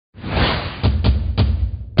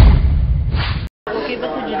Okay,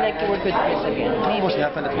 but would you like to work with Kris again? Most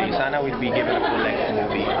definitely. Sana we'd be given a full-length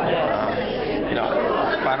movie. You know,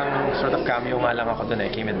 parang sort of cameo nga lang ako dun. I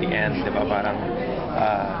came at the end, di ba? Parang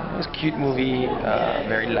it was a cute movie,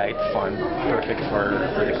 very light, fun, perfect for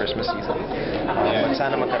the Christmas season. But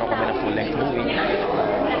sana magkaroon kami ng full-length movie.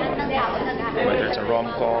 Whether it's a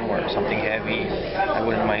rom-com or something heavy, I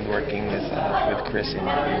wouldn't mind working with Kris in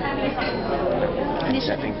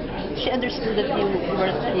setting. She understood that you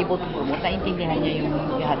weren't able to promote. Naintindihan niya yung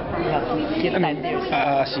you have to give time there.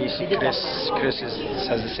 Kris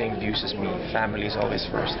has the same views as me. Family is always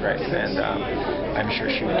first, right? And I'm sure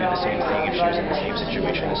she would do the same thing if she was in the same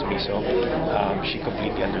situation as me. So she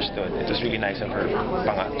completely understood. It was really nice of her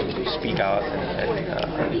to speak out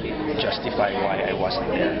and justify why I wasn't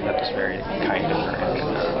there. That was very kind of her.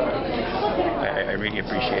 And, I really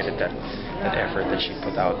appreciated that effort that she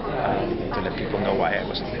put out to let people know why I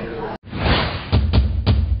wasn't there.